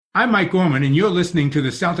I'm Mike Gorman, and you're listening to the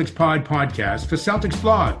Celtics Pod podcast for Celtics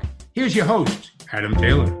Blog. Here's your host, Adam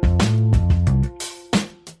Taylor.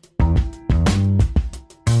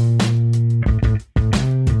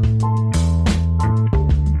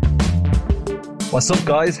 What's up,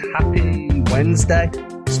 guys? Happy Wednesday.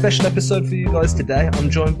 Special episode for you guys today. I'm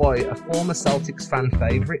joined by a former Celtics fan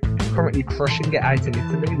favourite, currently crushing it out in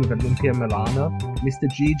Italy with Olimpia Milano,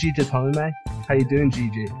 Mr. Gigi Datome. How you doing,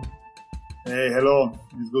 Gigi? Hey, hello.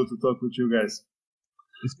 It's good to talk with you guys.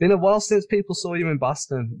 It's been a while since people saw you in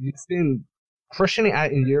Boston. You've been crushing it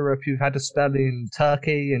out in Europe. You've had a spell in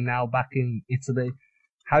Turkey and now back in Italy.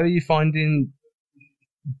 How are you finding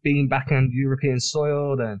being back on European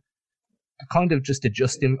soil and kind of just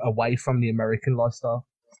adjusting away from the American lifestyle?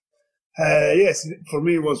 Yes, for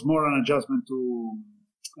me it was more an adjustment to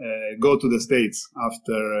go to the States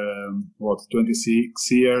after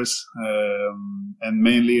 26 years, and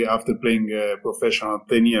mainly after playing professional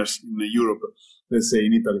 10 years in Europe, let's say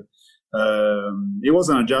in Italy. It was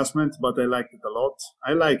an adjustment, but I liked it a lot.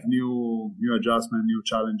 I like new adjustment, new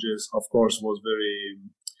challenges. Of course, was very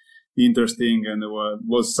interesting, and it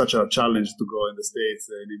was such a challenge to go in the States,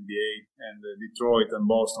 in NBA, and Detroit and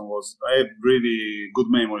Boston I had really good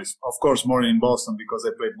memories. Of course, more in Boston because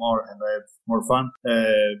I played more and I had more fun.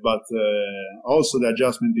 But also the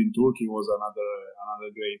adjustment in Turkey was another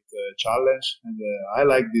great challenge. And I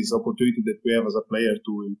like this opportunity that we have as a player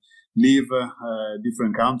to live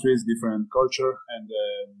different countries, different culture, and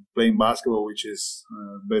playing basketball, which is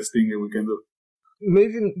the best thing that we can do.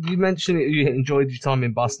 You mentioned it, you enjoyed your time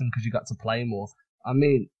in Boston because you got to play more. I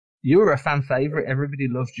mean, you were a fan favourite. Everybody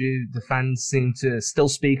loved you. The fans seem to still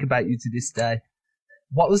speak about you to this day.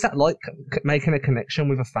 What was that like, making a connection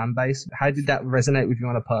with a fan base? How did that resonate with you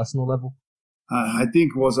on a personal level? I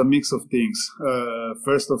think it was a mix of things.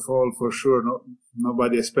 First of all, for sure,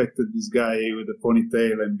 nobody expected this guy with a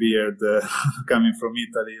ponytail and beard coming from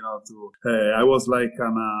Italy. I was like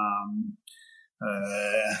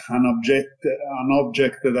an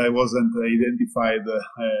object that I wasn't identified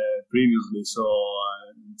previously. So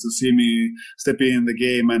to see me stepping in the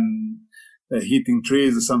game and hitting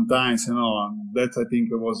trees sometimes, that I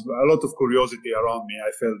think was a lot of curiosity around me.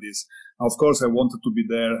 I felt this. Of course, I wanted to be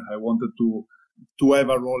there. I wanted to have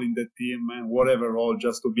a role in the team, and whatever role,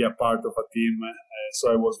 just to be a part of a team.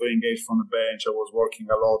 So I was very engaged from the bench. I was working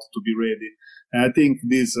a lot to be ready. And I think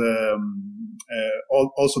this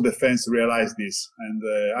also the fans realized this. And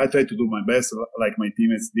I tried to do my best, like my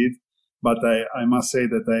teammates did. But I must say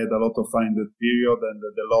that I had a lot of fun in that period, and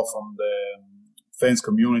the love from the fans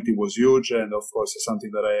community was huge. And of course, it's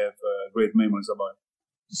something that I have great memories about.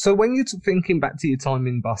 So when you're thinking back to your time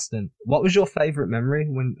in Boston, what was your favourite memory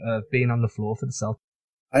when being on the floor for the Celtics?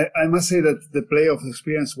 I must say that the playoff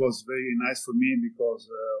experience was very nice for me because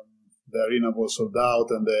the arena was sold out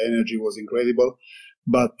and the energy was incredible.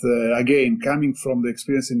 But again, coming from the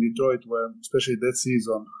experience in Detroit, where especially that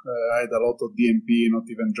season, I had a lot of DNP, not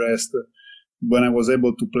even dressed. When I was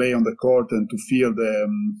able to play on the court and to feel the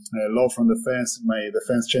love from the fans, the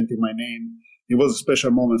fans chanting my name, it was a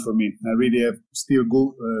special moment for me. I really have still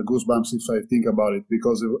goosebumps if I think about it,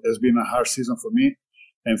 because it has been a hard season for me.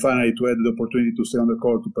 And finally, to have the opportunity to stay on the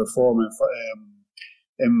court, to perform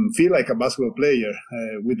and feel like a basketball player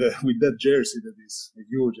with that jersey that is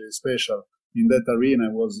huge and special in that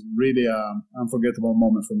arena was really an unforgettable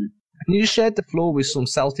moment for me. And you shared the floor with some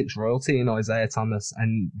Celtics royalty in Isaiah Thomas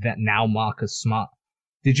and that now Marcus Smart.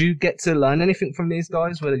 Did you get to learn anything from these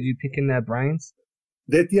guys? Were you picking their brains?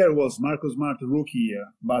 That year was Marcus Smart rookie year,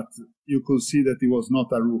 but you could see that he was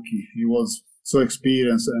not a rookie. He was so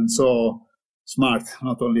experienced and so smart,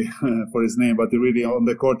 not only for his name, but really on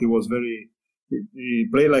the court he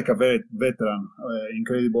played like a very veteran,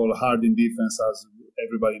 incredible, hard in defense, as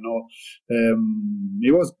everybody know.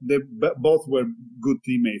 Both were good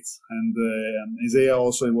teammates, and Isaiah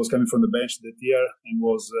also was coming from the bench that year and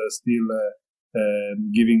was still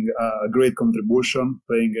giving a great contribution,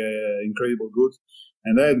 playing incredible good.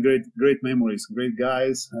 And I had great memories, great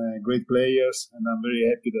guys, great players, and I'm very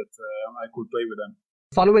happy that I could play with them.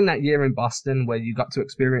 Following that year in Boston, where you got to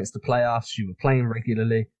experience the playoffs, you were playing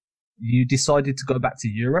regularly, you decided to go back to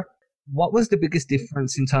Europe. What was the biggest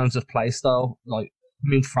difference in terms of play style, like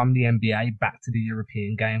coming from the NBA back to the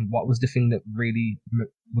European game? What was the thing that really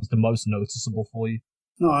was the most noticeable for you?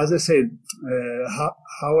 No, as I said,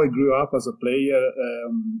 how I grew up as a player,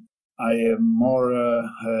 I am more,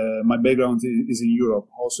 my background is in Europe.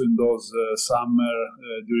 Also in those summer,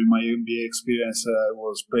 during my NBA experience, I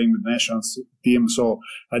was playing with national team, so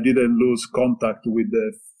I didn't lose contact with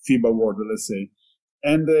the FIBA world, let's say.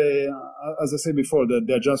 And as I said before,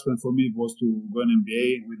 the adjustment for me was to go in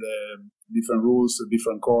NBA with different rules,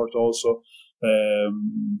 different court also.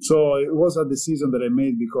 So it was a decision that I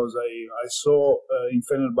made because I saw in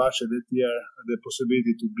Fenerbahce that year the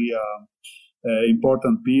possibility to be an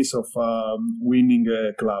important piece of winning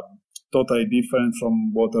club. Totally different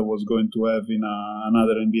from what I was going to have in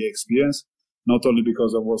another NBA experience. Not only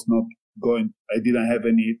because I didn't have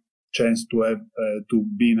any chance to have to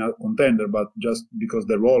be in a contender, but just because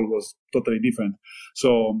the role was totally different.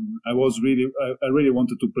 So I really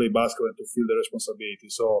wanted to play basketball and to feel the responsibility.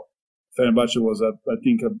 So Fenerbahce was, I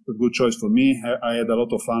think, a good choice for me. I had a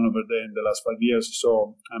lot of fun over there in the last 5 years,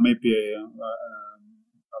 so I'm happy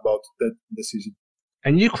about that decision.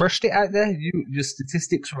 And you crushed it out there. Your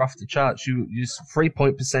statistics were off the charts. Your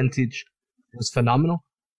 3-point percentage was phenomenal.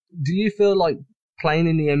 Do you feel like playing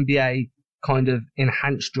in the NBA kind of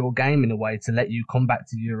enhanced your game in a way to let you come back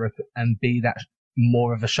to Europe and be that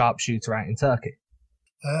more of a sharpshooter out in Turkey?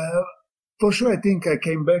 For sure, I think I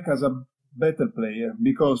came back as a better player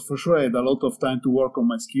because for sure I had a lot of time to work on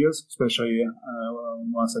my skills, especially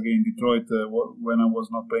once again in Detroit when I was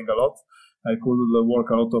not playing a lot. I could work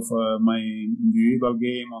a lot of my individual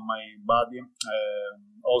game on my body,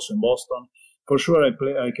 also in Boston. For sure,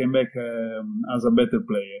 I came back as a better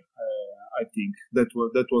player. I think that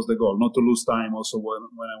was the goal, not to lose time. Also, when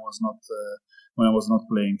I was not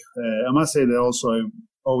playing, I must say that also I've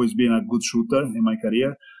always been a good shooter in my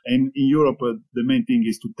career. And in Europe, the main thing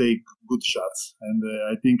is to take good shots. And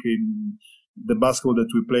I think in the basketball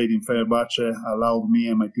that we played in Fenerbahce allowed me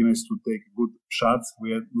and my teammates to take good shots.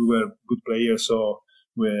 We were good players, so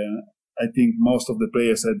I think most of the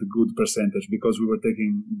players had a good percentage because we were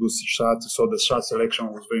taking good shots. So the shot selection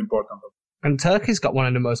was very important. And Turkey's got one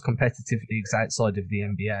of the most competitive leagues outside of the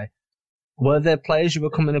NBA. Were there players you were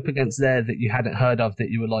coming up against there that you hadn't heard of that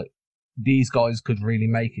you were like, these guys could really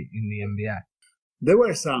make it in the NBA? There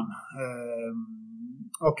were some.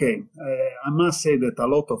 I must say that a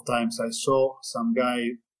lot of times I saw some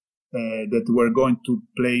guy that were going to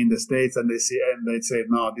play in the States and they'd say,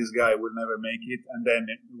 no, this guy will never make it. And then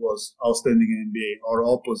it was outstanding in NBA, or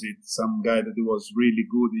opposite, some guy that was really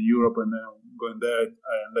good in Europe and then going there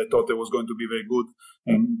and I thought it was going to be very good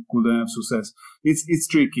and couldn't have success. It's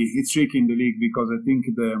tricky. It's tricky in the league because I think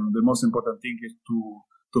the most important thing is to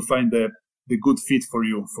find the good fit for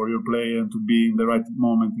you, for your player, and to be in the right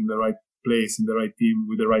moment, in the right place, in the right team,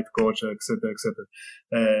 with the right coach, etc., etc.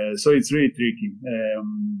 So it's really tricky.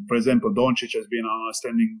 For example, Doncic has been an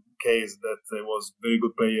outstanding case that was very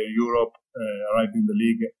good player in Europe, arrived in the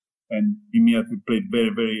league, and immediately played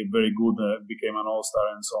very, very, very good, became an all-star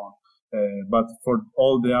and so on. But for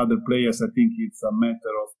all the other players, I think it's a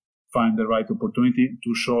matter of find the right opportunity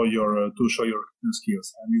to show your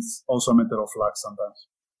skills, and it's also a matter of luck sometimes.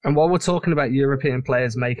 And while we're talking about European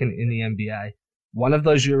players making it in the NBA, one of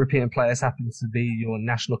those European players happens to be your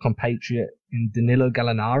national compatriot in Danilo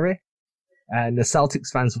Gallinari. And the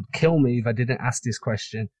Celtics fans would kill me if I didn't ask this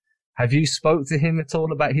question. Have you spoke to him at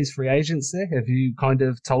all about his free agency? Have you kind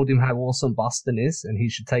of told him how awesome Boston is and he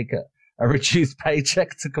should take a reduced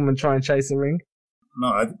paycheck to come and try and chase a ring?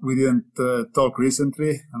 No, we didn't talk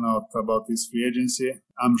recently about his free agency.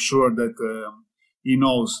 I'm sure that he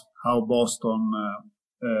knows how Boston...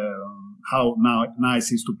 how now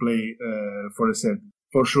nice is to play for the Celtics.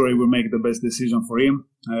 For sure, he will make the best decision for him.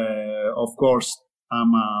 Of course,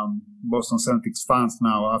 I'm a Boston Celtics fan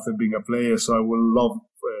now after being a player, so I will love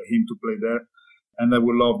him to play there. And I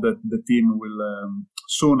will love that the team will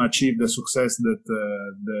soon achieve the success that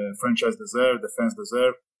the franchise deserve, the fans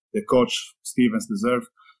deserve, the coach Stevens deserve.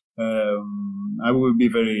 I will be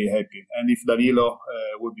very happy. And if Danilo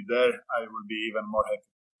will be there, I will be even more happy.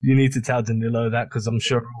 You need to tell Danilo that because I'm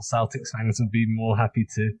sure all Celtics fans would be more happy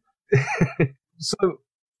to. So,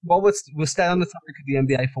 while we'll stay on the topic of the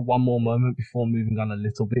NBA for one more moment before moving on a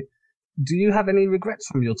little bit, do you have any regrets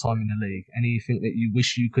from your time in the league? Anything that you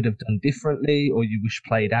wish you could have done differently or you wish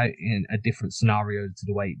played out in a different scenario to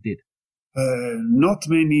the way it did? Not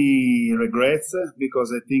many regrets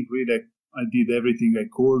because I think really I did everything I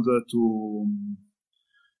could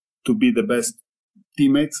to be the best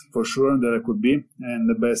teammate for sure that I could be and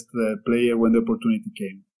the best player when the opportunity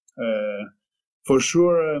came. For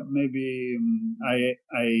sure, maybe I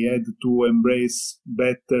had to embrace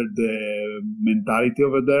better the mentality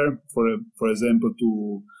over there. For example,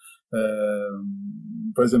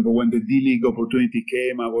 when the D-League opportunity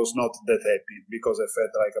came, I was not that happy because I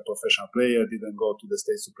felt like a professional player, didn't go to the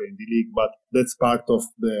States to play in D-League, but that's part of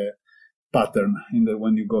the pattern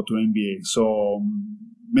when you go to NBA. So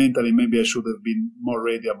mentally, maybe I should have been more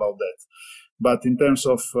ready about that. But in terms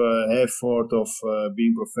of effort, of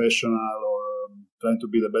being professional or trying to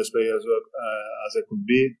be the best player as I could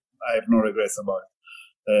be. I have no regrets about it.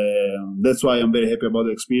 That's why I'm very happy about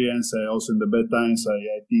the experience. Also in the bad times,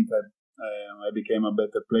 I think I became a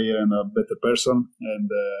better player and a better person. And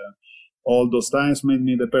all those times made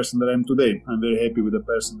me the person that I am today. I'm very happy with the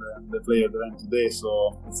person and the player that I am today,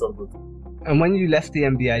 so it's all good. And when you left the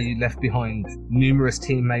NBA, you left behind numerous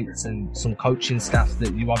teammates and some coaching staff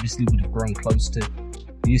that you obviously would have grown close to.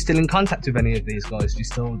 Are you still in contact with any of these guys? Do you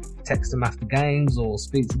still text them after games or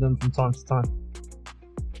speak to them from time to time?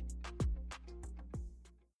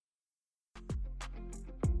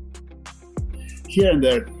 Here and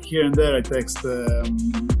there, I text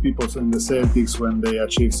people in the Celtics when they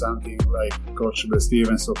achieve something, like Coach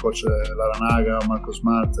Stevens or Coach Laranaga, Marcus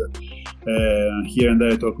Smart. Here and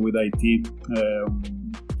there, I talk with IT.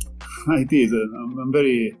 IT is, I'm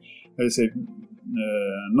very, I say,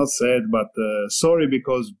 not sad, but sorry,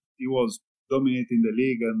 because he was dominating the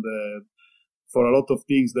league and for a lot of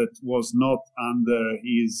things that was not under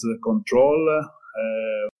his control.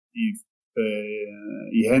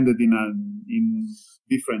 He ended in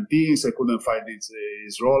different teams. I couldn't find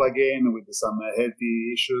his role again with some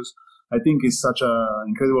healthy issues. I think he's such an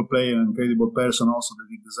incredible player, an incredible person also, that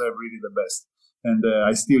he deserves really the best. And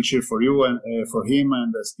I still cheer for you and for him,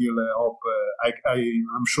 and I still hope.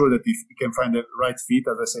 I'm sure that if he can find the right fit,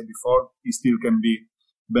 as I said before, he still can be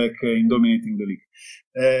back in dominating the league.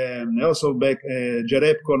 Also back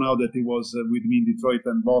Jerebko, now that he was with me in Detroit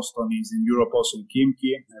and Boston, he's in Europe also in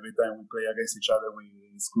Khimki. Every time we play against each other,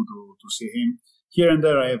 it's good to see him. Here and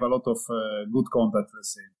there, I have a lot of good contact,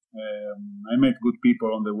 let's say. I met good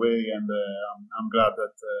people on the way, and I'm glad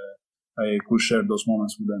that I could share those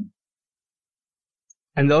moments with them.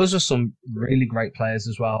 And those are some really great players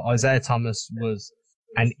as well. Isaiah Thomas was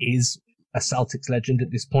and is a Celtics legend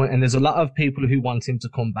at this point, and there's a lot of people who want him to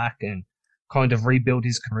come back and kind of rebuild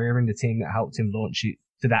his career in the team that helped him launch it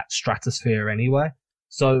to that stratosphere anyway.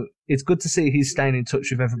 So it's good to see he's staying in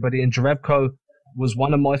touch with everybody. And Jerebko was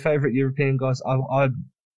one of my favourite European guys.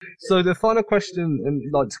 So the final question, and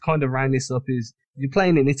like to kind of round this up, is you're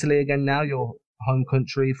playing in Italy again now, your home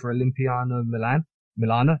country, for Olimpia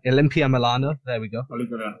Milano. There we go.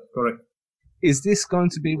 Olimpia, correct. Is this going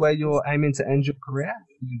to be where you're aiming to end your career?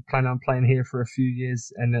 You plan on playing here for a few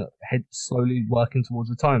years and head slowly working towards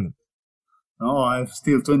retirement? No, I have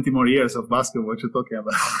still 20 more years of basketball. What you're talking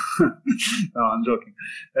about? No, I'm joking.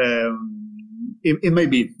 It may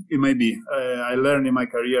be. I learned in my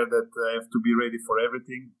career that I have to be ready for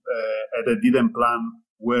everything, and I didn't plan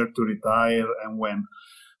where to retire and when.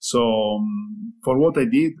 So for what I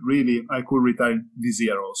did, really, I could retire this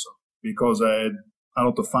year also, because I had a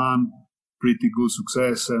lot of fun, pretty good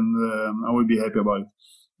success, and I will be happy about it.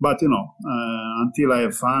 But, until I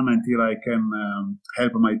have fun, until I can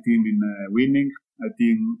help my team in winning, I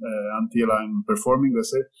think until I'm performing,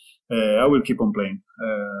 let's say, I will keep on playing.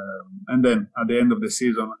 And then at the end of the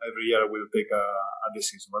season, every year I will take a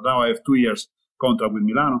decision. But now I have 2 years contract with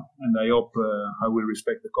Milano, and I hope I will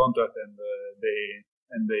respect the contract, and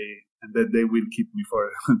that they will keep me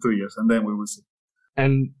for 2 years, and then we will see.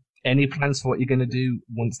 And any plans for what you're going to do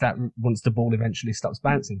once the ball eventually stops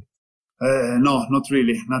bouncing? No, not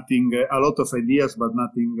really. Nothing. A lot of ideas, but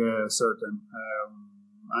nothing certain.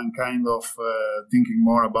 I'm kind of thinking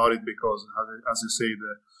more about it because, as you say,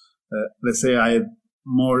 let's say I had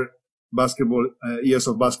more basketball years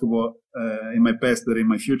of basketball in my past than in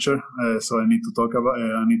my future. So I need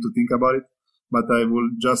to think about it. But I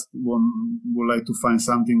would like to find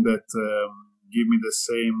something that give me the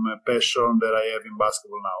same passion that I have in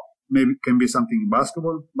basketball now. Maybe it can be something in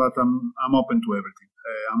basketball, but I'm open to everything.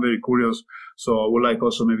 I'm very curious, so I would like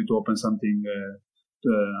also maybe to open something,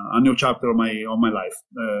 a new chapter of my life.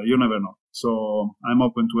 You never know. So I'm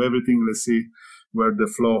open to everything. Let's see where the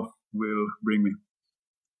flow will bring me.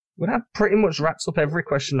 Well, that pretty much wraps up every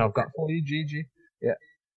question I've got for you, Gigi. Yeah.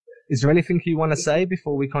 Is there anything you want to say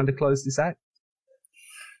before we kind of close this out?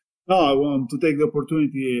 No, I want to take the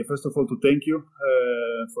opportunity, first of all, to thank you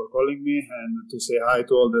for calling me and to say hi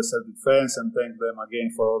to all the Celtic fans and thank them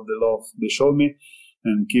again for all the love they showed me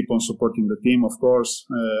and keep on supporting the team, of course.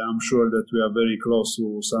 I'm sure that we are very close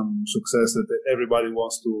to some success that everybody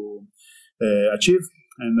wants to achieve.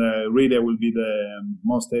 And really, I will be the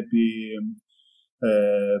most happy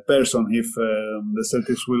person if the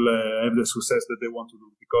Celtics will have the success that they want to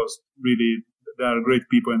do, because really there are great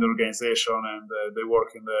people in the organization and they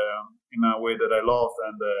work in a way that I love.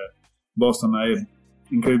 And Boston, I have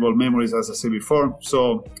incredible memories, as I said before.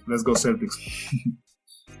 So let's go Celtics.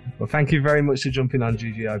 Well, thank you very much for jumping on,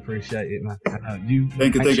 Gigi. I appreciate it, man. Thank you.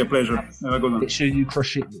 Take a pleasure. Have a good one. Make sure you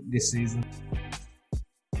crush it this season.